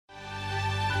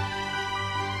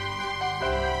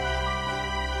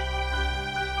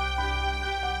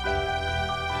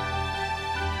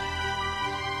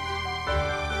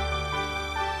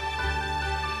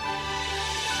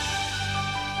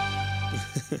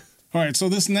All right, so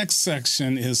this next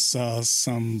section is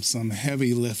some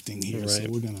heavy lifting here. Right. So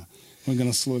we're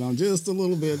gonna slow down just a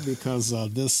little bit because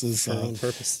this is on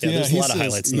purpose. Yeah, there's a lot of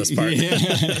highlights in this part. Yeah.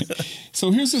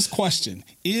 So here's this question: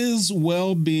 is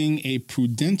well-being a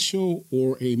prudential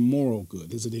or a moral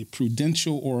good? Is it a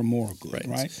prudential or a moral good?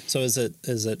 Right. So is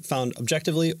it found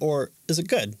objectively, or is it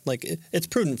good? Like it's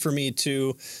prudent for me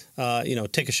to,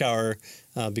 take a shower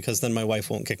because then my wife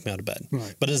won't kick me out of bed.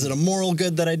 Right. But is it a moral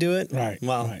good that I do it? Right.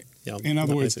 Well, right. In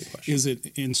other words, is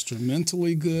it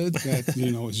instrumentally good that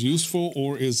is useful,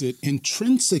 or is it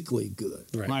intrinsically good?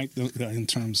 Right. In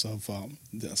terms of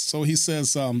this. So he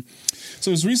says. So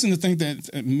there's reason to think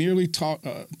that merely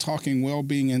taking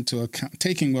well-being into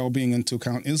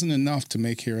account isn't enough to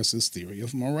make Harris's theory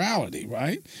of morality,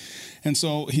 right? And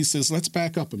so he says, let's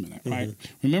back up a minute, right?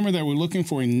 Mm-hmm. Remember that we're looking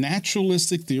for a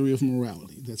naturalistic theory of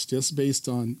morality that's just based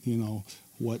on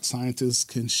what scientists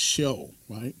can show,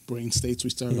 right? Brain states we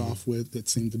started off with that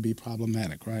seem to be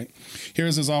problematic, right?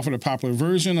 Harris has offered a popular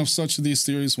version of such of these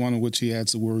theories, one of which he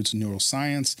adds the words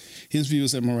neuroscience. His view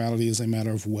is that morality is a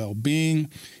matter of well-being,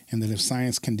 and that if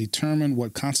science can determine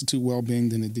what constitutes well-being,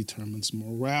 then it determines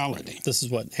morality. This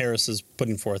is what Harris is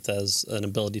putting forth as an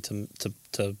ability to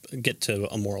get to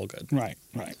a moral good. Right.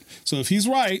 So if he's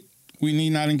right, we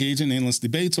need not engage in endless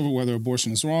debates over whether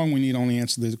abortion is wrong. We need only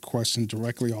answer the question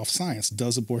directly off science.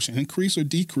 Does abortion increase or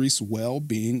decrease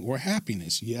well-being or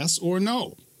happiness? Yes or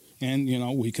no? And,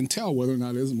 we can tell whether or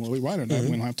not it is morally right or not.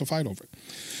 Mm-hmm. We don't have to fight over it.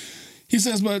 He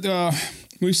says, but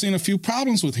we've seen a few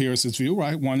problems with Harris's view,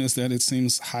 right? One is that it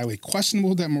seems highly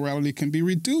questionable that morality can be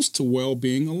reduced to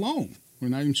well-being alone. We're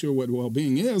not even sure what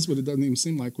well-being is, but it doesn't even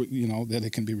seem like, that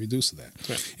it can be reduced to that.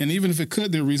 Right. And even if it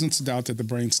could, there are reasons to doubt that the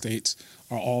brain states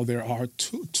are all there are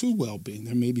to well-being.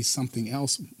 There may be something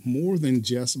else more than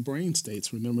just brain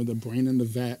states. Remember the brain in the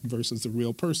vat versus the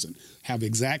real person. Have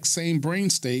exact same brain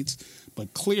states,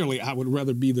 but clearly I would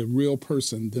rather be the real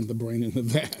person than the brain in the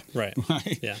vat. Right.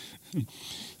 Yeah.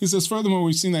 He says, furthermore,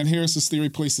 we've seen that Harris's theory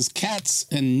places cats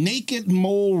and naked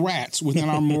mole rats within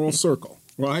our moral circle.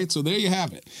 Right. So there you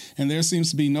have it. And there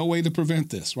seems to be no way to prevent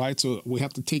this. Right. So we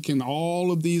have to take in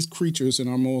all of these creatures in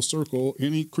our moral circle,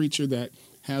 any creature that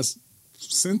has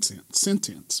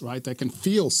sentience, right, that can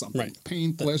feel something, right.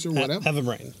 Pain, pleasure, whatever. Have a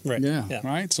brain. Right. Yeah.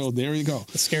 Right. So there you go.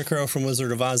 The scarecrow from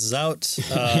Wizard of Oz is out.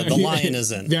 The lion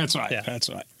is in. That's right. Yeah. That's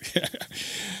right.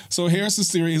 So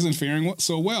Harris's theory isn't faring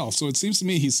so well. So it seems to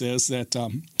me, he says, that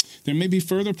there may be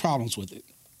further problems with it.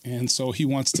 And so he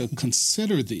wants to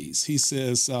consider these. He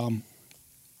says...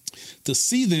 to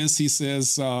see this, he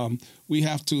says, we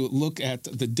have to look at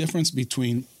the difference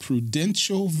between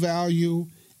prudential value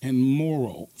and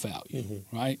moral value,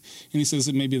 right? And he says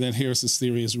that maybe that Harris's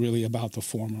theory is really about the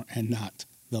former and not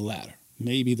the latter.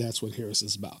 Maybe that's what Harris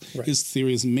is about. Right. His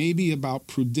theory is maybe about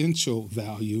prudential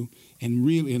value, and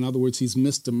really, in other words, he's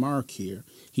missed the mark here.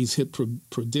 He's hit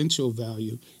prudential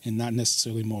value and not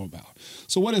necessarily moral value.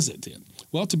 So what is it then?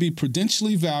 Well, to be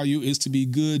prudentially value is to be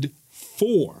good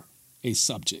for a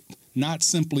subject, not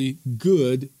simply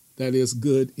good, that is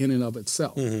good in and of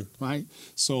itself, right?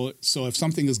 So if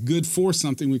something is good for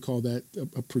something, we call that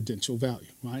a prudential value,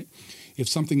 right? If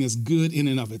something is good in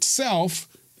and of itself,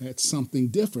 that's something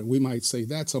different. We might say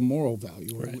that's a moral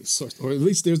value, or, right. Or at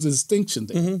least there's a distinction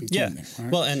there between them.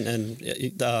 Right? Well, and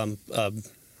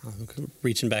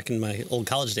reaching back in my old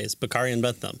college days, Bakari and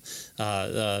Bentham,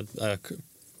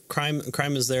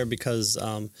 crime is there because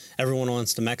everyone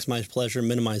wants to maximize pleasure,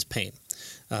 minimize pain.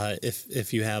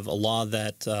 If you have a law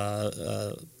that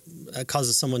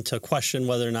causes someone to question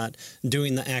whether or not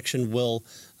doing the action will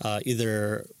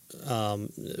either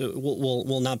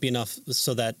will not be enough,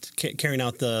 so that carrying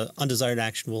out the undesired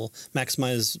action will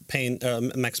maximize pain,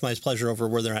 maximize pleasure over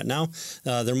where they're at now,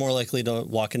 they're more likely to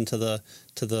walk into the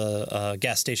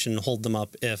gas station and hold them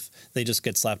up if they just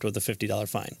get slapped with a $50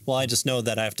 fine. Well, I just know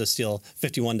that I have to steal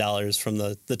 $51 from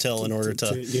the till in order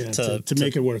to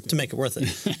make it worth it. To make it worth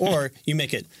it. Or you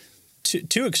make it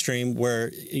too extreme,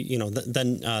 where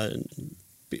then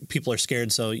people are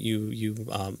scared, so you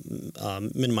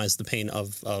minimize the pain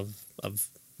of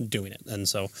doing it, and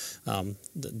so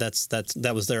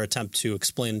that was their attempt to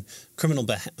explain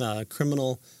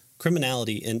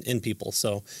criminality in people,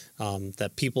 so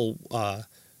that people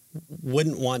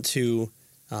wouldn't want to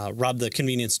rob the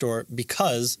convenience store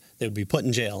because they would be put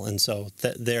in jail, and so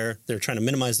they're trying to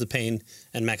minimize the pain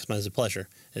and maximize the pleasure.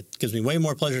 It gives me way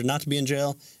more pleasure not to be in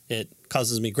jail. It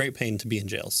causes me great pain to be in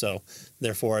jail. So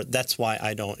therefore, that's why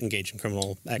I don't engage in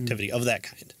criminal activity of that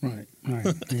kind. Right.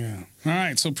 Yeah. All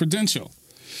right. So prudential.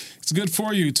 It's good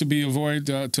for you to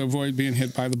avoid being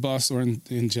hit by the bus or or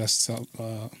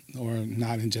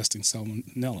not ingesting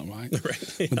salmonella, right?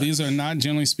 Right. Yeah. But these are not,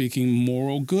 generally speaking,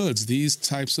 moral goods. These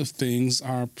types of things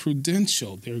are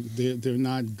prudential. They're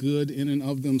not good in and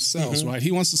of themselves, right?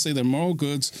 He wants to say that moral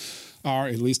goods are,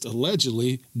 at least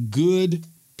allegedly, good,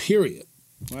 period.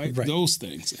 Right? Those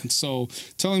things. And so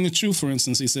telling the truth, for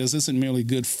instance, he says, isn't merely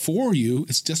good for you,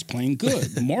 it's just plain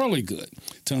good, morally good.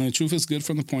 Telling the truth is good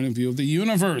from the point of view of the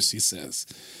universe, he says.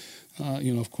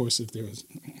 Of course, if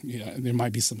there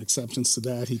might be some exceptions to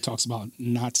that. He talks about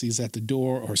Nazis at the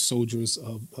door or soldiers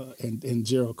in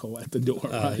Jericho at the door.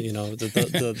 Right?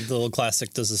 The little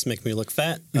classic. Does this make me look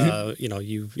fat? You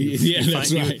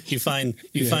find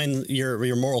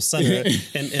your moral center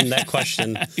in that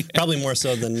question. Probably more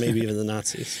so than maybe even the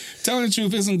Nazis. Telling the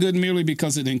truth isn't good merely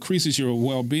because it increases your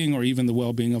well-being or even the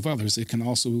well-being of others. It can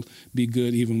also be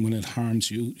good even when it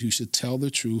harms you. You should tell the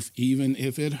truth even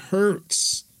if it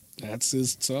hurts. That's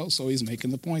so he's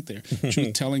making the point there.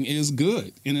 Truth telling is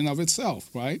good in and of itself,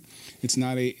 right? It's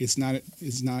not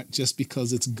just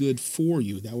because it's good for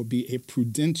you. That would be a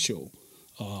prudential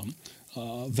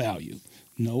value.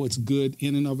 No, it's good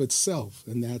in and of itself,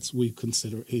 and that's we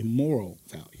consider a moral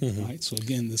value, right? So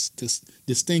again, this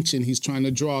distinction he's trying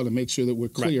to draw to make sure that we're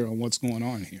clear on what's going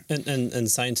on here. And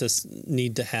scientists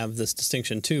need to have this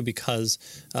distinction too, because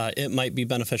it might be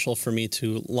beneficial for me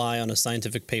to lie on a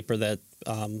scientific paper that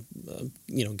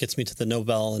gets me to the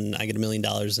Nobel and I get $1 million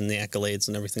and the accolades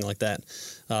and everything like that.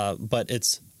 But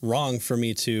it's wrong for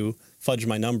me to fudge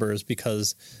my numbers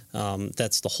because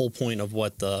that's the whole point of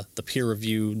what the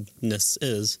peer-reviewedness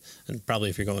is. And probably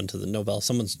if you're going to the Nobel,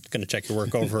 someone's going to check your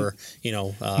work over,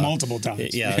 multiple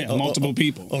times. Multiple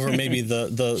people. Over maybe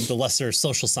the lesser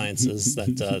social sciences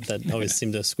that always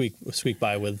seem to squeak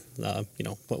by with,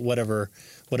 whatever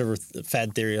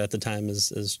fad theory at the time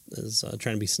is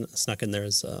trying to be snuck in there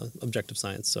as objective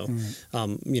science. So,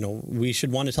 we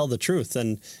should want to tell the truth.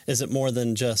 And is it more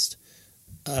than just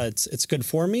it's good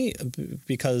for me?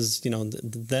 Because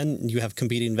then you have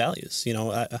competing values.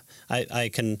 I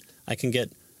can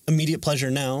get immediate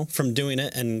pleasure now from doing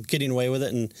it and getting away with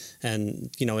it, and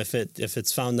if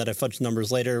it's found that I fudged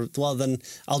numbers later, well then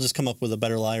I'll just come up with a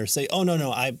better lie or say, oh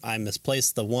no, I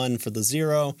misplaced the 1 for the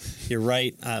 0. You're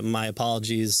right. My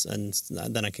apologies, and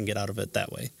then I can get out of it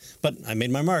that way. But I made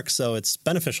my mark, so it's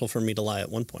beneficial for me to lie at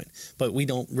one point. But we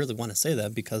don't really want to say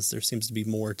that because there seems to be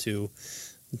more to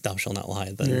thou shalt not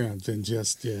lie than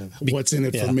just what's in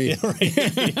it for me.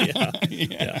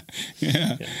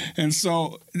 And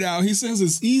so now he says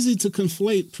it's easy to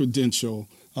conflate prudential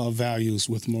values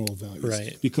with moral values,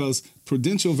 right? Because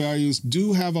prudential values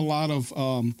do have a lot of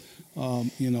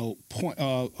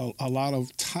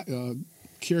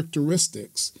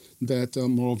characteristics that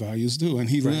moral values do, and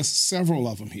he lists several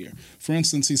of them here. For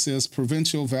instance, he says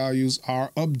prudential values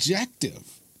are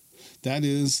objective. That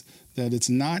is, that it's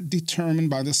not determined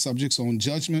by the subject's own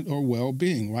judgment or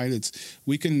well-being, right?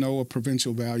 We can know a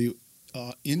prudential value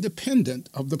independent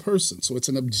of the person. So it's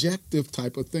an objective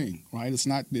type of thing, right? It's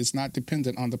not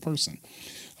dependent on the person.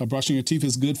 Brushing your teeth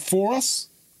is good for us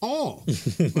all,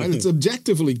 right? It's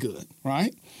objectively good,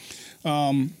 right?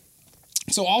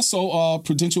 So also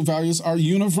prudential values are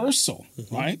universal,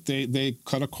 right? They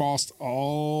cut across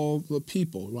all the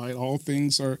people, right? All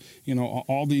things are,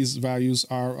 all these values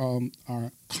are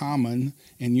common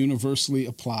and universally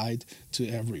applied to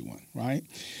everyone, right?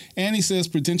 And he says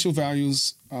prudential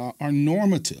values are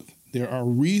normative. There are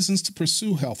reasons to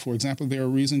pursue health. For example, there are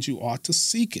reasons you ought to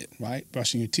seek it, right?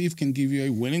 Brushing your teeth can give you a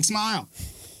winning smile.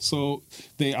 So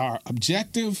they are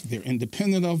objective, they're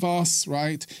independent of us,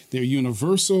 right? They're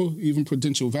universal, even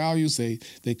prudential values. They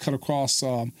cut across,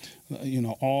 all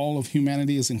of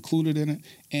humanity is included in it,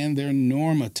 and they're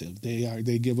normative.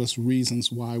 They give us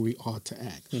reasons why we ought to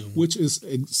act, which is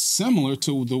similar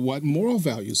to what moral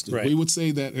values do. Right. We would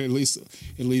say that at least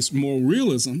moral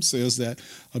realism says that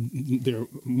their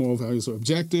moral values are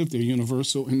objective, they're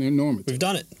universal, and they're normative. We've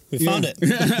done it. We found it.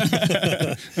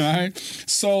 All right.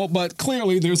 So, but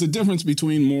clearly there's a difference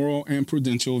between moral and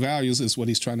prudential values is what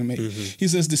he's trying to make. He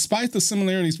says, despite the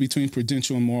similarities between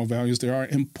prudential and moral values, there are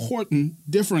important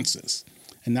differences.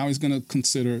 And now he's going to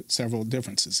consider several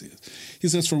differences here. He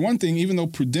says, for one thing, even though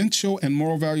prudential and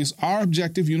moral values are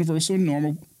objective, universal, and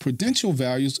normal, prudential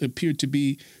values appear to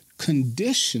be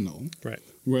conditional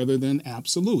rather than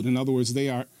absolute. In other words, they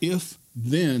are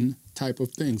if-then type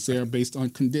of things. They are based on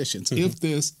conditions. If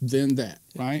this, then that,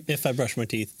 right? If I brush my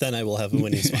teeth, then I will have a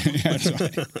winning smile. That's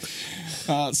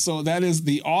right. So that is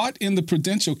the ought in the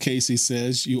prudential case, he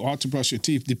says, you ought to brush your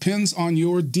teeth, depends on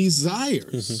your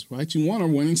desires, right? You want a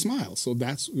winning smile. So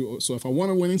if I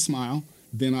want a winning smile,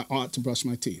 then I ought to brush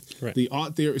my teeth. Right. The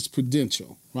ought there is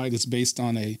prudential, right? It's based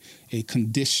on a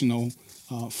conditional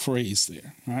phrase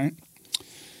there, right?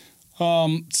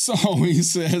 So he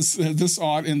says this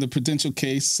ought in the prudential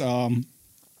case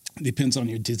depends on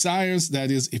your desires.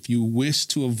 That is, if you wish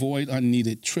to avoid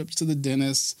unneeded trips to the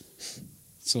dentist,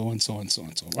 so and so and so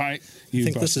and so, right? I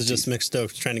think this is just Mick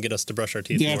Stokes trying to get us to brush our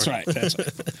teeth more. That's right. That's right.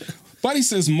 But he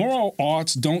says moral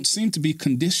oughts don't seem to be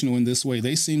conditional in this way.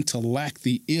 They seem to lack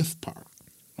the if part,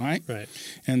 right? Right.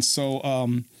 And so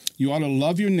you ought to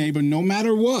love your neighbor no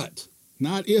matter what,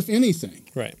 not if anything.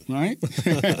 Right. Right?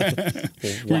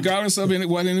 Regardless of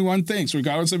what anyone thinks,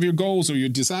 regardless of your goals or your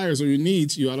desires or your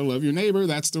needs, you ought to love your neighbor.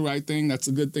 That's the right thing. That's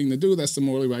a good thing to do. That's the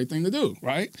morally right thing to do,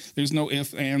 right? There's no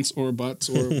ifs, ands, or buts,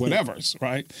 or whatevers,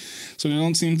 right? So there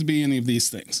don't seem to be any of these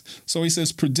things. So he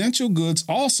says prudential goods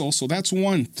also, so that's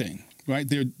one thing, right?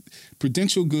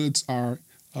 Prudential goods are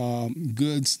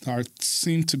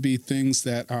seem to be things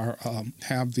that are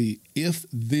have the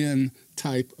if-then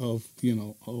type of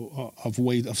of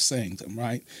way of saying them,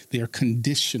 right? They are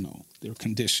conditional. They're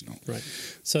conditional. Right.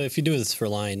 So if you do this for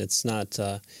lying, it's not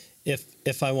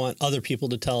if I want other people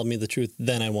to tell me the truth,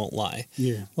 then I won't lie.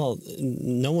 Yeah. Well,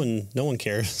 no one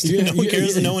cares. Yeah, no one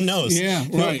cares, and no one knows. Yeah.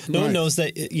 Right. No one knows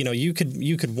that you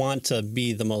could want to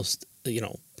be the most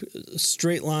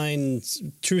straight line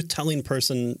truth telling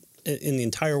person in the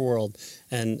entire world,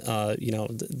 and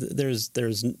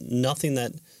there's nothing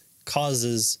that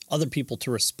causes other people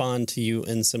to respond to you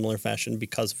in similar fashion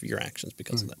because of your actions,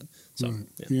 because of that. So right.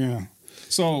 Yeah.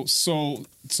 So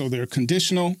they're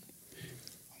conditional.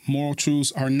 Moral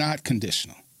truths are not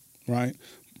conditional, right?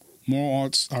 Moral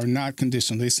oughts are not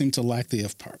conditional. They seem to lack the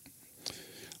if part.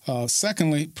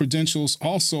 Secondly, prudential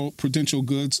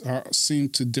goods seem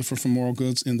to differ from moral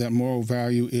goods in that moral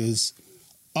value is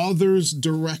others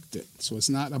directed. So it's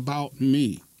not about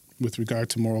me with regard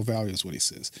to moral value is what he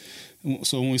says.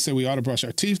 So when we say we ought to brush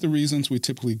our teeth, the reasons we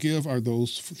typically give are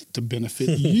those to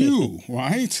benefit you,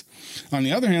 right? On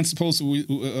the other hand, suppose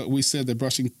we said that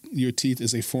brushing your teeth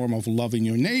is a form of loving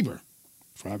your neighbor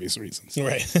for obvious reasons.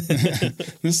 Right.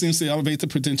 This seems to elevate the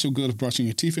prudential good of brushing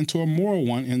your teeth into a moral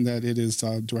one in that it is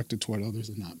directed toward others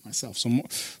and not myself.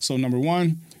 So number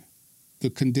one,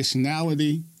 the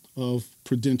conditionality of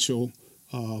prudential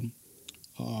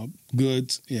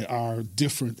goods are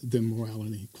different than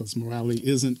morality, because morality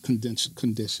isn't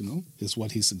conditional, is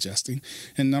what he's suggesting.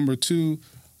 And number two,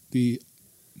 the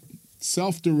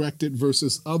self-directed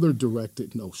versus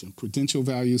other-directed notion. Prudential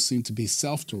values seem to be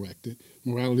self-directed.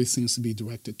 Morality seems to be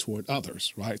directed toward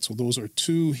others, right? So those are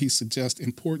two, he suggests,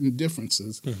 important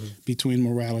differences between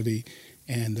morality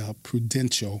and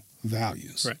prudential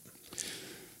values. Right.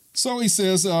 So he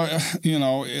says, all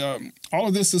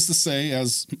of this is to say,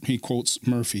 as he quotes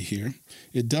Murphy here,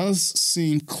 it does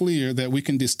seem clear that we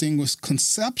can distinguish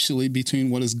conceptually between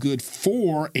what is good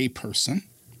for a person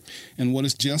and what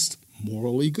is just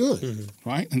morally good,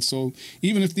 right? And so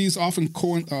even if these often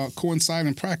coincide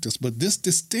in practice, but this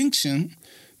distinction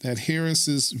that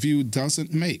Harris's view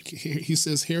doesn't make. He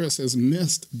says Harris has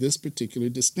missed this particular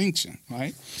distinction,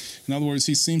 right? In other words,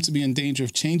 he seems to be in danger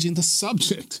of changing the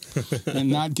subject and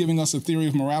not giving us a theory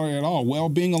of morality at all.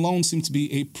 Well-being alone seems to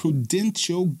be a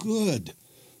prudential good,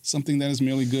 something that is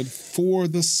merely good for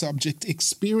the subject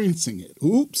experiencing it.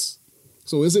 Oops.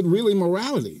 So is it really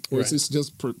morality, or is this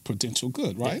just prudential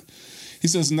good, right? Yeah. He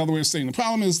says another way of saying the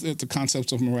problem is that the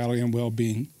concepts of morality and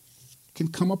well-being can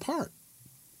come apart.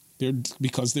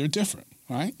 Because they're different,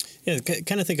 right? Yeah,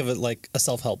 kind of think of it like a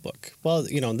self-help book. Well,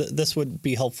 this would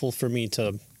be helpful for me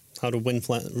to how to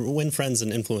win friends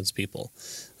and influence people,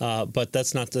 but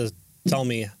that's not to tell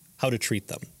me how to treat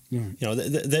them. Right.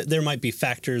 There might be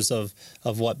factors of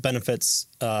what benefits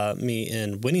me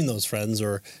in winning those friends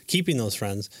or keeping those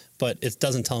friends, but it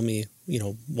doesn't tell me,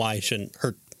 why I shouldn't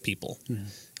hurt people,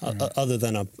 other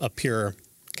than a pure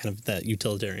kind of that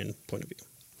utilitarian point of view.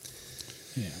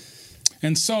 Yeah.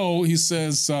 And so he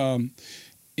says,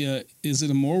 is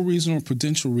it a moral reason or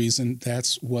prudential reason?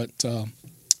 That's what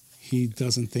he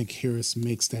doesn't think Harris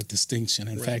makes that distinction.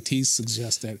 In fact, he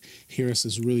suggests that Harris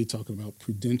is really talking about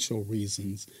prudential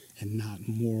reasons and not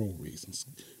moral reasons,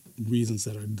 reasons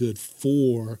that are good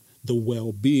for the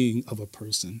well-being of a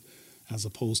person, as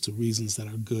opposed to reasons that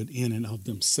are good in and of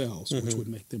themselves, which would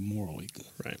make them morally good.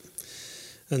 Right.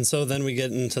 And so then we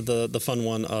get into the fun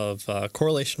one of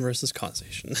correlation versus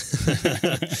causation.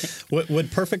 Would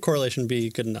perfect correlation be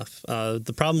good enough?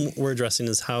 The problem we're addressing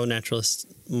is how naturalists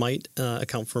might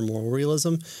account for moral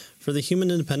realism for the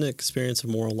human independent experience of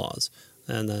moral laws.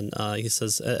 And then he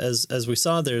says, as we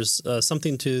saw, there's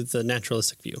something to the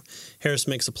naturalistic view. Harris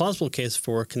makes a plausible case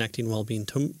for connecting well-being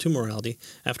to morality.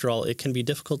 After all, it can be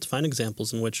difficult to find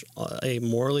examples in which a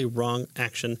morally wrong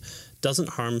action doesn't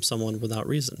harm someone without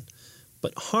reason.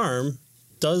 But harm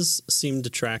does seem to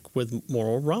track with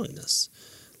moral wrongness.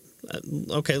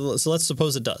 Okay, so let's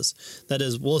suppose it does. That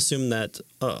is, we'll assume that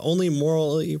only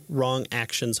morally wrong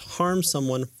actions harm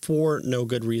someone for no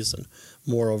good reason.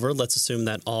 Moreover, let's assume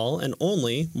that all and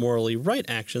only morally right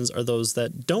actions are those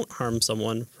that don't harm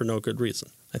someone for no good reason.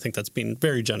 I think that's being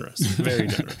very generous, very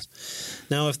generous.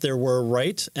 Now, if there were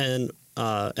right and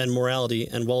morality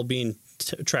and well-being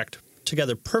tracked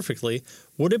together perfectly,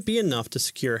 would it be enough to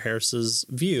secure Harris's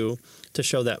view to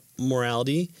show that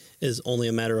morality is only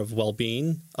a matter of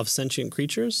well-being of sentient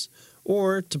creatures?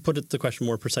 Or, to put the question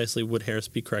more precisely, would Harris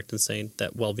be correct in saying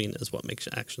that well-being is what makes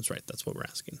actions right? That's what we're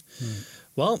asking.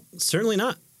 Well, certainly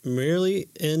not. Merely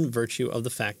in virtue of the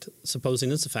fact,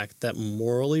 supposing it's a fact, that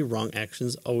morally wrong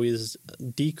actions always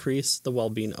decrease the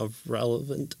well-being of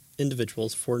relevant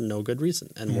individuals for no good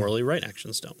reason, and morally right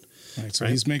actions don't. Right, so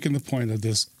he's making the point of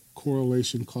this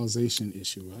correlation causation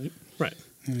issue, right? Right.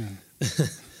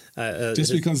 Yeah.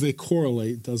 Just because they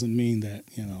correlate doesn't mean that,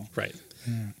 Right.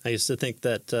 Yeah. I used to think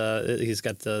that he's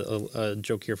got a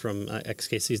joke here from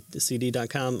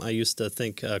xkcd.com. I used to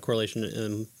think correlation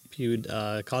imputed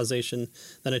causation.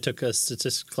 Then I took a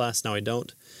statistics class. Now I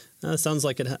don't. Sounds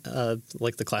like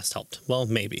like the class helped. Well,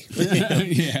 maybe.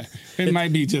 Yeah, it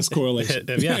might be just correlation.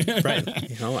 Yeah,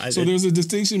 right. So there's a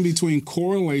distinction between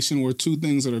correlation, where two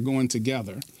things that are going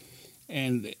together,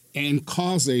 and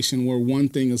causation, where one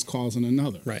thing is causing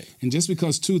another. Right. And just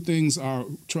because two things are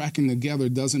tracking together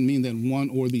doesn't mean that one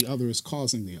or the other is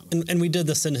causing the other. And we did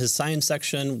this in his science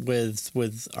section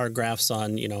with our graphs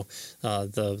on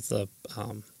the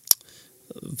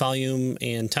volume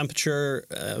and temperature,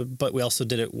 but we also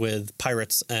did it with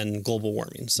pirates and global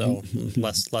warming. So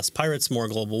less pirates, more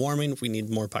global warming. We need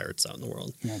more pirates out in the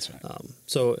world. That's right.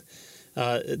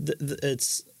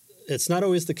 It's not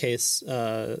always the case.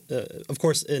 Of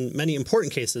course, in many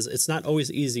important cases, it's not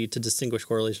always easy to distinguish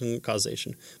correlation and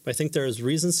causation. But I think there is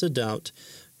reasons to doubt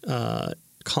the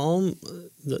column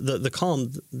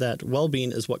that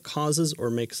well-being is what causes or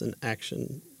makes an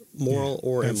action moral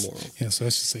or immoral. Yeah, so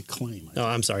let's just say claim. Oh,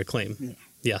 I'm sorry, claim. Yeah.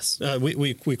 Yes,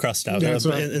 we crossed out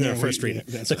in our first reading.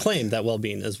 The claim that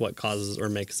well-being is what causes or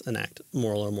makes an act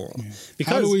moral or immoral. Yeah.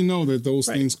 Because, how do we know that those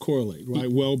things correlate,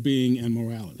 right? Well-being and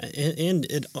morality. And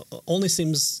it only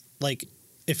seems like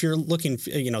if you're looking,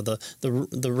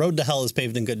 the road to hell is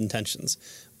paved in good intentions.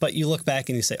 But you look back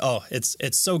and you say, oh,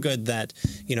 it's so good that,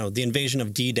 the invasion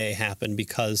of D-Day happened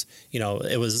because,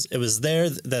 it was there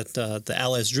that the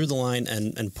Allies drew the line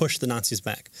and pushed the Nazis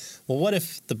back. Well, what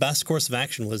if the best course of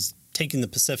action was taking the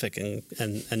Pacific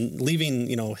and leaving,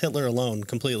 Hitler alone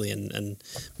completely, and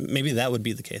maybe that would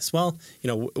be the case. Well,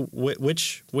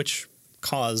 which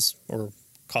cause or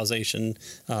causation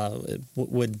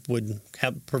would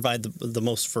provide the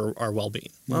most for our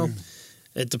well-being? Well,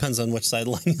 it depends on which side of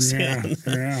the line you stand.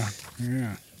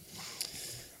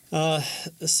 Yeah.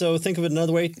 So think of it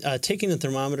another way. Taking the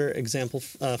thermometer example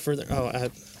further.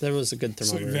 There was a good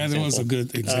thermometer example. That was a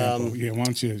good example. Why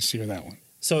don't you share that one?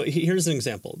 So here's an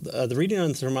example. The reading on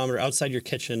the thermometer outside your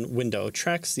kitchen window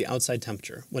tracks the outside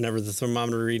temperature. Whenever the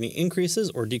thermometer reading increases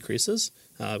or decreases,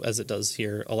 as it does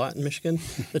here a lot in Michigan,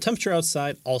 the temperature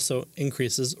outside also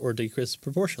increases or decreases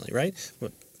proportionally, right?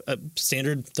 A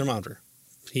standard thermometer.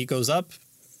 Heat goes up,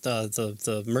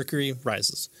 the mercury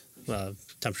rises.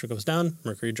 Temperature goes down,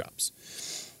 mercury drops.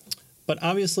 But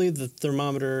obviously the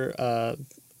thermometer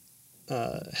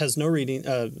has no reading.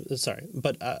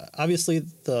 Obviously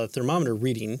the thermometer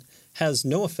reading has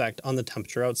no effect on the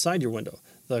temperature outside your window.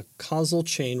 The causal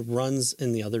chain runs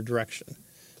in the other direction.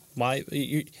 Why?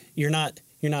 You're not.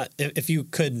 If you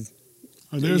could.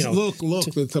 Look,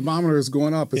 the thermometer is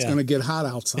going up. It's going to get hot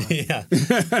outside. Yeah.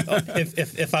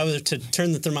 If I was to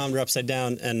turn the thermometer upside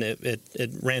down and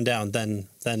it ran down, then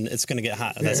it's going to get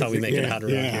hot. That's how we make it hot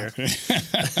around here.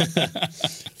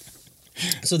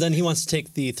 So then he wants to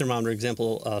take the thermometer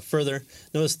example further.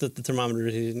 Notice that the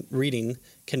thermometer reading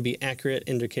can be an accurate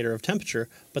indicator of temperature,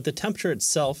 but the temperature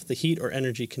itself, the heat or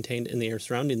energy contained in the air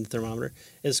surrounding the thermometer,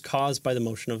 is caused by the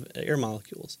motion of air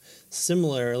molecules.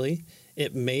 Similarly,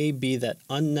 it may be that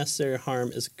unnecessary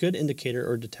harm is a good indicator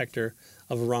or detector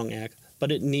of a wrong act,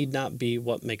 but it need not be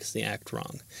what makes the act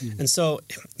wrong. And so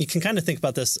you can kind of think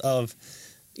about this of,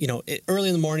 early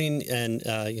in the morning and,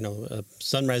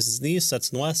 sun rises in the east,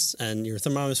 sets in the west, and your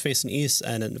thermometer is facing east,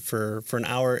 and for an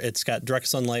hour it's got direct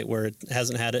sunlight where it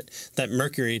hasn't had it. That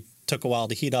mercury took a while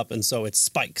to heat up, and so it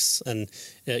spikes. And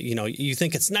you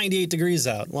think it's 98 degrees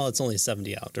out. Well, it's only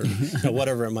 70 out, or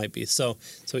whatever it might be. So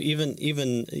even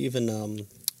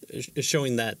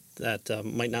showing that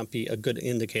might not be a good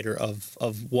indicator of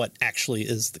what actually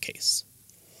is the case.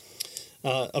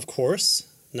 Of course,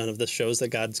 none of this shows that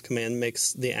God's command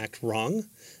makes the act wrong,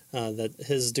 that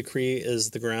his decree is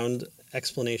the ground,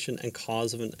 explanation, and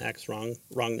cause of an act's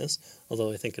wrongness,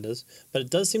 although I think it is. But it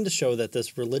does seem to show that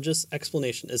this religious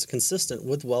explanation is consistent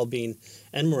with well-being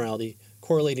and morality,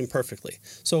 correlating perfectly.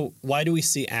 So why do we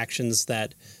see actions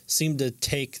that seem to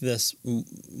take this,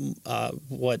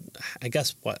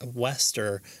 West,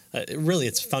 or really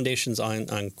its foundations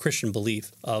on Christian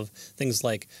belief of things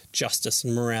like justice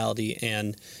and morality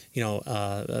and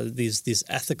these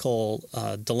ethical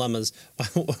dilemmas?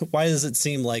 Why does it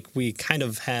seem like we kind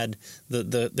of had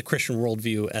the Christian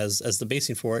worldview as the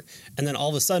basing for it, and then all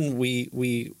of a sudden we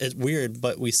it's weird,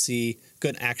 but we see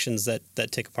good actions that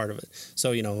take a part of it?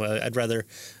 So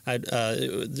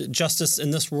justice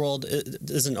in this world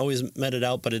isn't always meted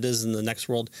out, but it is in the next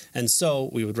world, and so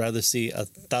we would rather see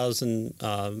 1,000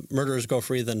 murderers go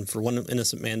free than for one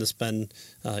innocent man to spend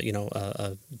time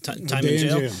in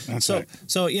jail. That's so right.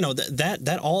 so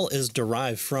that all is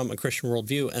derived from a Christian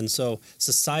worldview, and so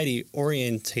society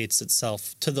orientates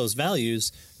itself to those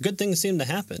values. Good things seem to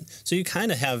happen. So you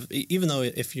kind of have, even though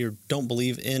if you don't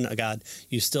believe in a God,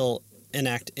 you still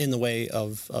enact in the way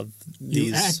of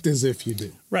these. You act as if you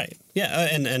do. Right. Yeah.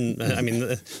 And I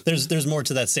mean, there's more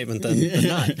to that statement than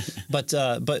not. But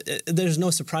there's no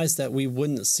surprise that we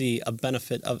wouldn't see a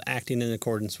benefit of acting in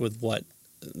accordance with what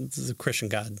the Christian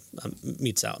God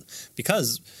metes out,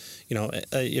 because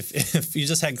if you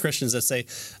just had Christians that say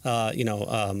I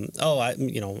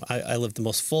live the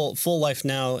most full life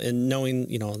now in knowing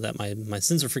that my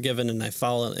sins are forgiven and I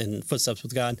follow in footsteps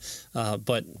with God,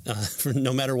 but for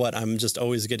no matter what, I'm just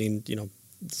always getting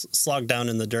slogged down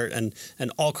in the dirt, and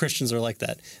all Christians are like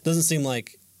that. It doesn't seem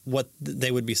like what they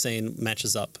would be saying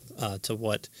matches up to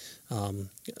what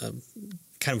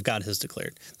kind of God has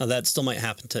declared. Now that still might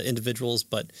happen to individuals,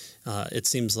 but it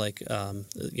seems like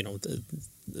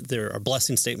there are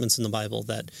blessing statements in the Bible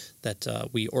that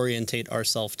we orientate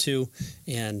ourselves to,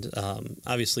 and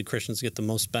obviously Christians get the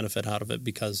most benefit out of it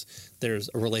because there's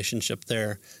a relationship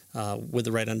there with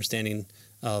the right understanding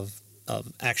of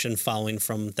action following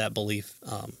from that belief,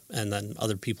 and then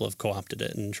other people have co-opted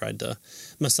it and tried to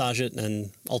massage it, and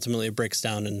ultimately it breaks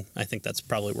down, and I think that's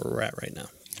probably where we're at right now.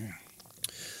 Yeah.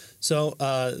 So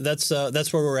that's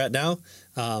where we're at now,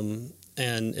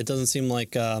 and it doesn't seem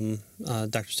like Dr.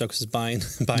 Stokes is buying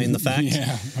the fact.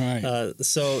 Yeah, right.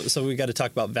 So we got to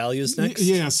talk about values next.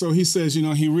 Yeah. So he says,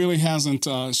 he really hasn't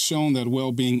shown that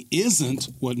well-being isn't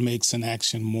what makes an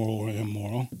action moral or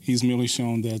immoral. He's merely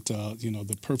shown that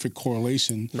the perfect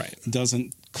correlation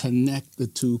doesn't connect the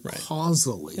two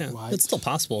causally. Yeah, right? It's still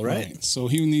possible, right? So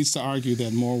he needs to argue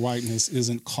that moral rightness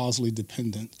isn't causally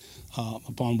dependent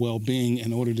upon well-being.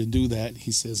 In order to do that,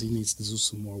 he says he needs to do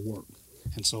some more work.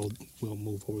 And so we'll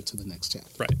move over to the next chapter.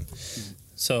 Right. Mm-hmm.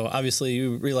 So obviously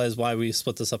you realize why we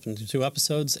split this up into 2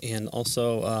 episodes, and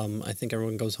also I think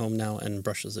everyone goes home now and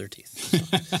brushes their teeth.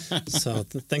 So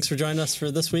thanks for joining us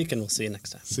for this week, and we'll see you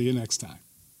next time. See you next time.